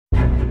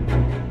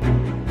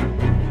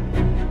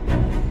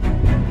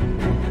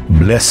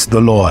Bless the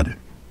Lord,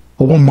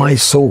 O my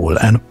soul,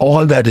 and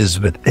all that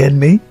is within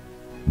me.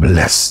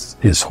 Bless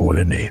his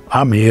holy name.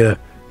 I'm here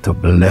to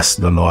bless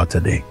the Lord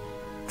today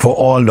for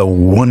all the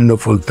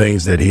wonderful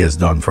things that he has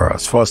done for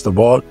us. First of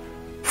all,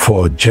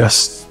 for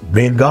just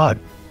being God.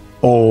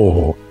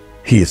 Oh,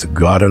 he is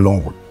God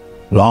alone.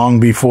 Long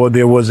before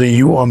there was a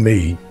you or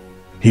me,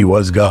 he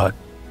was God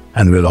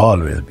and will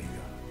always be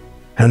God.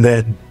 And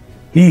then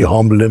he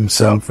humbled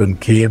himself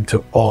and came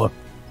to earth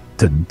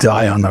to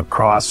die on a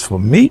cross for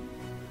me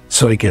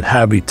so he could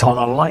have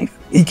eternal life.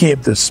 He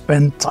came to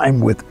spend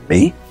time with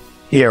me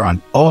here on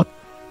earth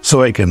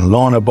so I can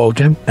learn about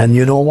him. And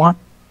you know what?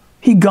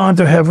 He gone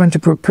to heaven to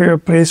prepare a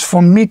place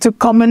for me to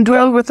come and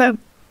dwell with him.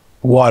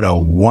 What a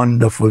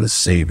wonderful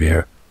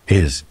Savior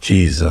is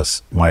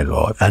Jesus, my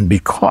Lord. And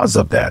because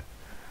of that,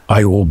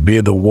 I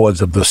obey the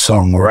words of the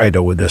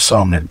songwriter with the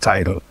song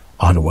entitled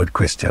Onward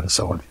Christian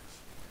Soldiers.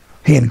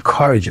 He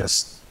encouraged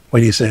us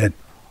when he said,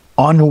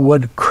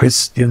 onward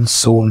Christian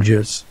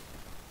soldiers,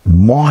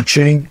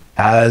 marching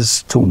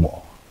as to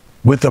war,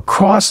 with the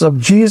cross of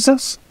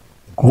Jesus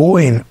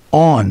going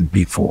on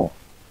before.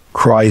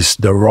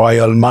 Christ, the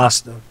royal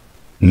master,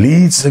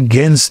 leads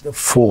against the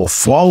foe,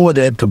 forward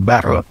into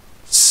battle,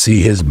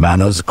 see his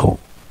banners go.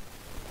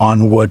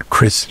 Onward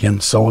Christian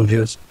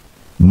soldiers,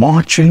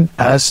 marching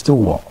as to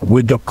war,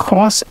 with the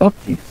cross of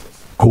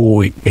Jesus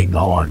going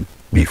on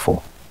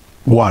before.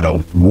 What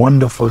a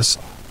wonderful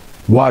song.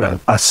 What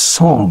a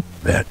song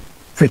that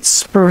fits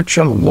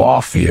spiritual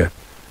warfare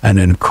and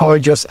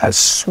encourages us as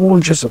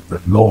soldiers of the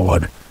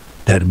Lord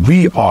that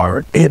we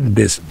are in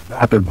this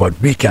battle, but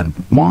we can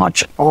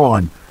march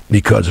on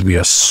because we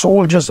are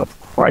soldiers of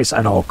Christ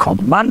and our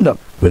commander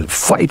will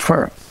fight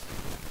for us.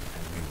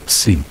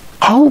 See,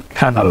 how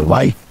can a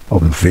life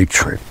of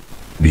victory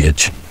be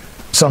achieved?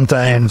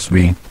 Sometimes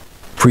we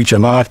preach a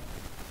lot,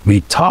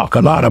 we talk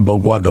a lot about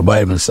what the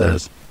Bible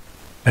says,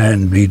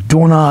 and we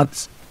do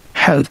not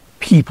help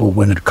people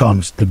when it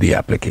comes to the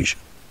application.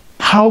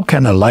 How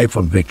can a life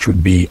of victory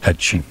be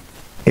achieved?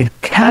 It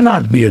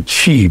cannot be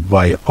achieved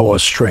by our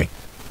strength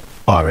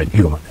or in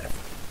human effort.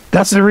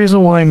 That's the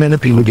reason why many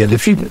people get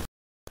defeated.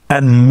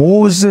 And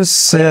Moses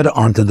said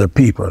unto the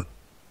people,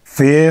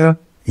 fear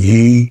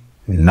ye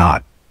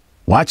not.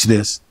 Watch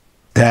this.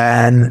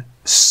 Stand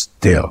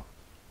still.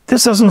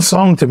 This doesn't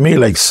sound to me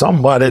like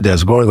somebody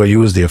that's going to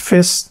use their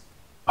fist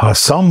or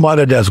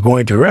somebody that's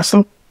going to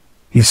wrestle.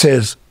 He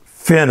says,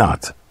 fear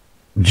not.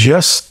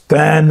 Just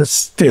stand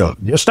still.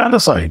 Just stand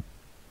aside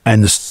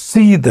and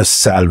see the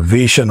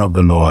salvation of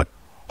the Lord.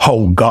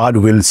 How God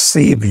will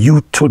save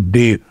you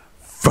today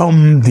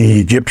from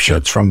the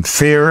Egyptians, from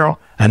Pharaoh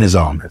and his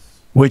armies,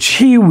 which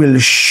he will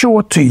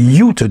show to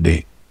you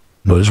today.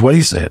 Notice what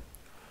he said.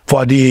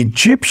 For the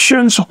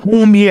Egyptians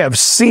whom ye have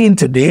seen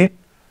today,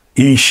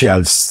 ye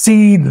shall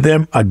see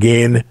them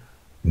again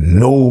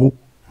no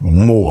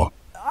more.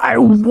 I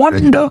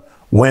wonder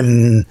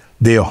when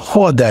they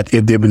heard that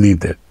if they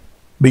believed it,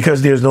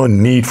 because there's no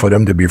need for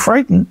them to be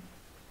frightened.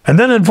 And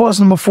then in verse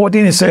number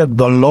 14, it said,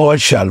 the Lord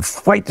shall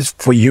fight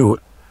for you,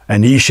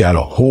 and he shall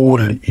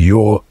hold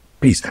your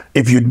peace.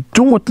 If you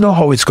don't know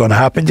how it's going to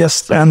happen,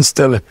 just stand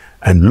still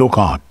and look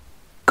on.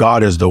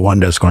 God is the one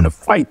that's going to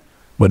fight,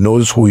 but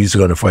notice who he's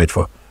going to fight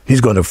for.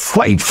 He's going to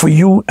fight for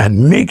you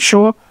and make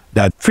sure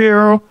that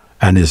Pharaoh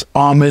and his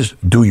armies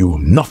do you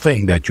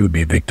nothing, that you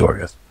be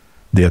victorious.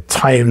 There are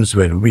times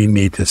when we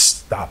need to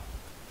stop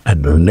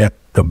and let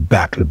the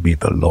battle be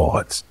the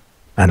Lord's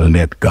and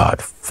let God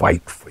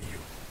fight for you.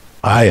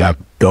 I have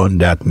done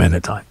that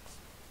many times.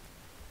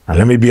 And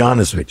let me be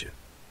honest with you.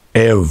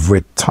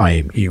 Every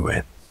time he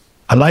went,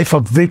 a life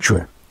of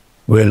victory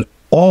will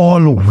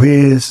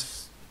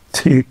always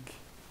take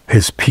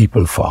his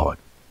people forward.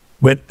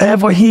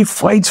 Whenever he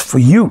fights for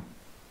you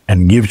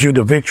and gives you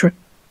the victory,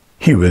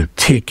 he will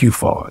take you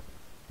forward.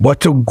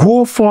 But to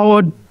go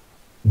forward,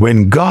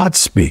 when God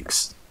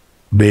speaks,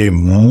 they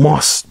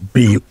must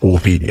be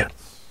obedient.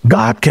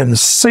 God can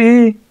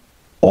say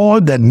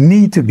all that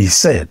need to be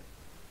said,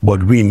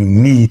 but we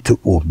need to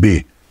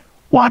obey.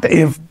 What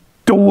if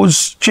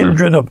those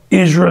children of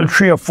Israel,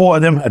 3 or 4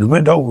 of them, had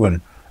went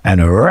over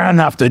and ran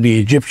after the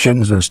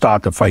Egyptians and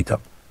started to fight them?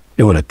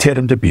 They would have teared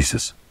them to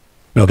pieces.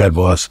 Look at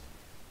verse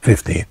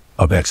 15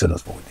 of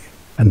Exodus 14.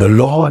 And the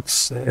Lord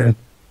said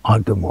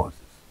unto Moses,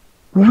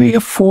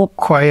 wherefore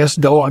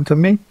criest thou unto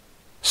me?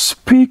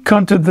 Speak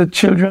unto the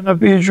children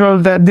of Israel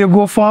that they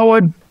go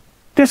forward.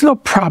 There's no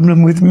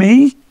problem with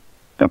me.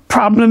 The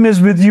problem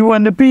is with you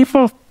and the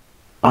people.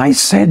 I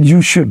said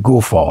you should go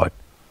forward.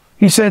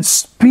 He said,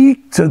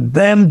 speak to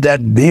them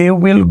that they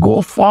will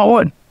go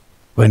forward.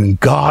 When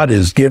God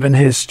is giving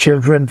his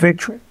children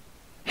victory,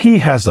 he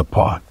has a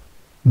part.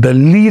 The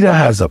leader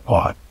has a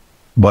part.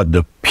 But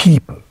the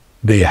people,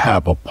 they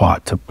have a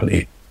part to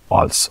play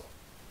also.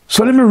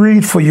 So let me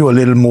read for you a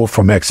little more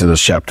from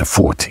Exodus chapter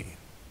 14,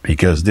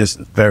 because this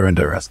is very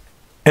interesting.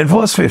 In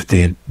verse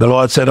 15, the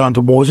Lord said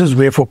unto Moses,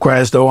 wherefore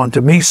criest thou unto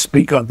me?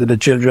 Speak unto the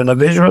children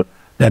of Israel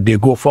that they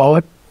go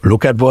forward.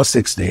 Look at verse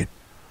 16.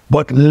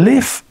 But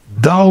lift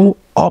thou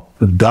up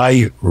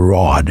thy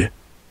rod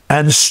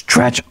and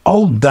stretch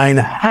out thine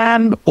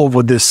hand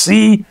over the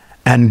sea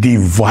and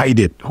divide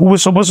it. Who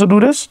was supposed to do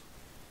this?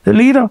 The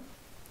leader.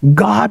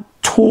 God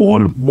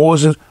told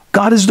Moses,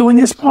 God is doing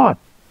his part.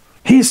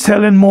 He's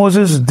telling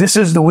Moses, this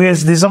is the way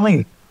it's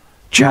designed.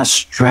 Just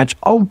stretch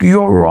out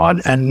your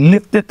rod and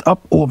lift it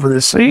up over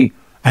the sea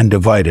and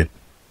divide it.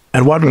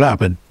 And what will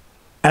happen?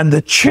 And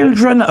the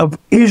children of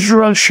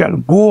Israel shall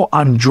go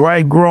on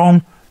dry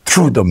ground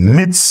through the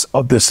midst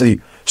of the sea.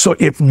 So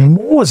if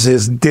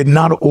Moses did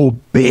not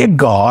obey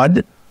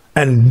God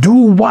and do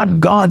what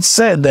God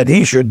said that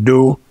he should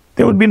do,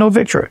 there would be no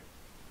victory.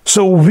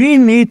 So we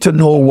need to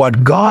know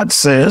what God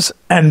says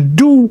and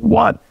do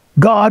what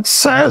God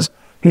says.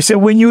 He said,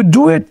 when you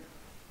do it,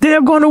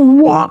 they're going to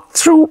walk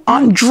through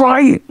on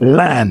dry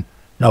land.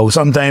 Now,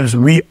 sometimes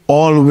we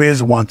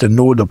always want to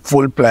know the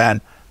full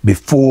plan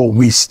before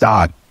we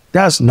start.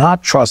 That's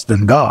not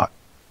trusting God.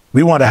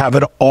 We want to have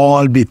it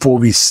all before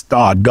we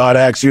start. God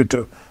asks you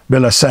to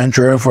build a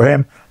sanctuary for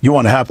him. You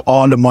want to have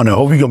all the money.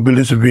 How are we going to build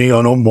this if we ain't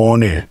got no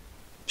money?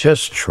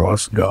 Just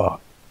trust God.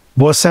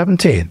 Verse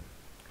 17.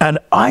 And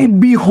I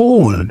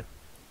behold,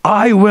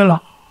 I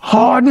will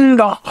harden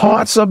the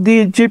hearts of the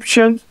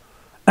Egyptians,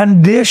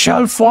 and they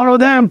shall follow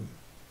them.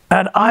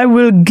 And I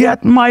will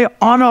get my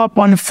honor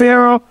upon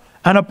Pharaoh,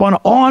 and upon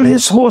all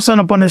his hosts, and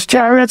upon his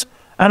chariots,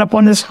 and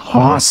upon his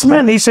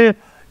horsemen. He said,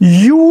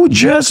 you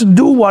just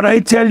do what I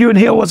tell you, and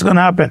hear what's going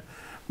to happen.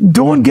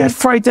 Don't get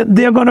frightened.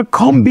 They're going to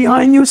come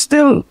behind you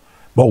still.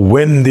 But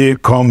when they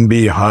come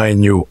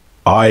behind you,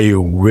 I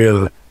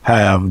will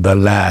have the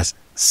last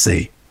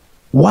say.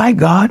 Why,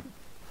 God?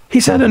 He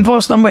said in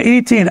verse number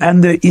 18,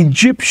 and the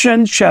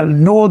Egyptians shall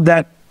know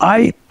that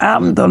I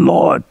am the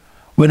Lord,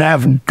 when I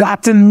have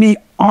gotten me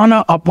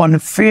honor upon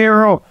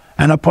Pharaoh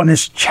and upon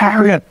his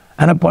chariot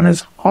and upon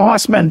his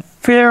horsemen.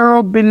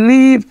 Pharaoh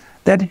believed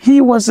that he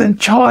was in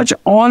charge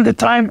all the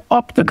time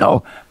up to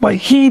now, but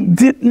he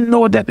didn't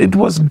know that it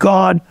was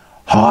God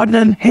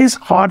hardening his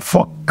heart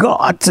for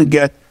God to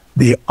get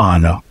the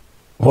honor.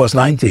 Verse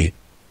 19,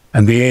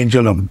 and the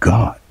angel of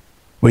God,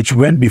 which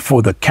went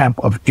before the camp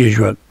of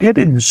Israel, they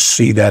didn't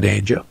see that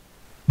angel.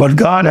 But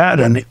God had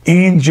an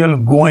angel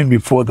going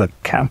before the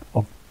camp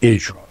of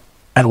Israel.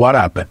 And what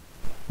happened?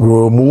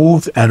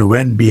 Removed and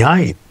went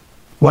behind.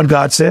 What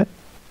God said?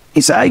 He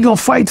said, I'm going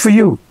to fight for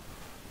you.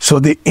 So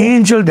the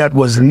angel that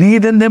was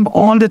leading them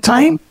all the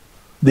time,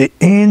 the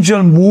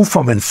angel moved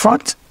from in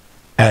front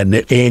and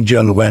the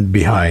angel went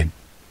behind.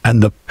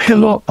 And the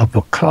pillar of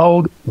a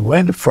cloud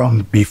went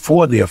from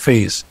before their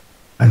face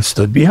and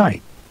stood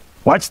behind.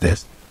 Watch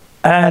this.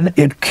 And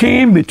it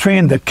came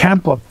between the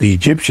camp of the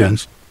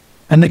Egyptians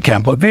and the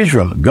camp of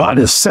Israel. God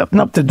is setting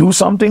up to do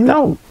something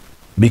now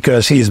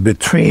because he's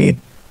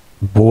between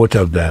both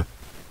of them.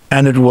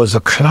 And it was a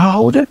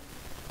cloud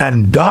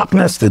and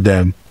darkness to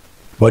them,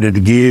 but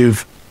it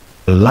gave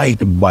light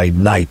by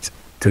night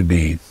to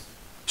these,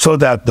 so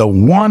that the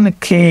one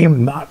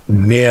came not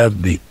near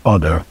the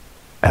other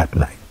at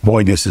night.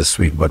 Boy, this is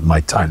sweet, but my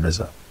time is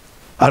up.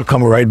 I'll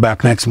come right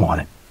back next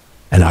morning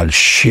and I'll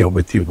share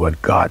with you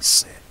what God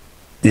said.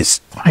 It's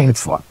time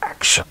for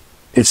action.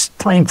 It's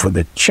time for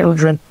the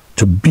children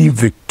to be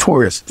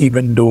victorious,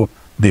 even though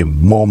they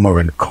murmur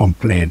and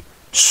complain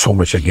so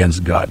much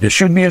against God. They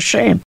should be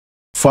ashamed.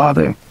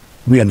 Father,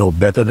 we are no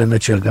better than the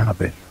children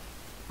of Israel.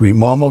 We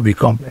murmur, we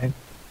complain.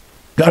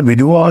 God, we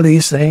do all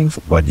these things,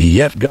 but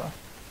yet, God,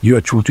 you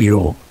are true to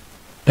your own.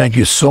 Thank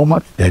you so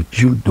much that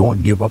you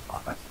don't give up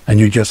on us. And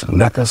you just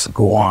let us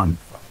go on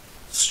from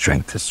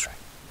strength to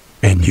strength.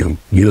 And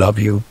we love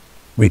you.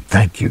 We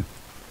thank you.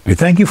 We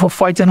thank you for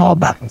fighting all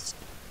battles.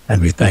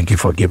 And we thank you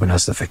for giving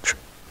us the victory.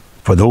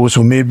 For those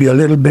who may be a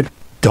little bit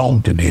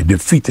down today,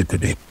 defeated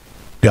today,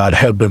 God,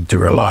 help them to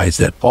realize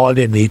that all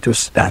they need to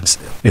stand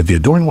still. If they're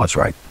doing what's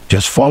right,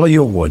 just follow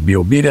your word, be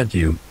obedient to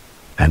you,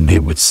 and they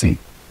would see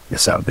your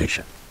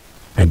salvation.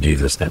 In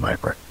Jesus' name I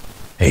pray.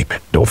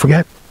 Amen. Don't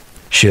forget,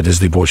 share this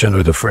devotion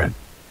with a friend,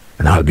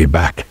 and I'll be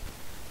back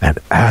and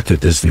add to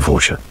this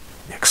devotion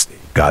next day.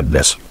 God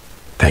bless you.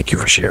 Thank you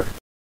for sharing.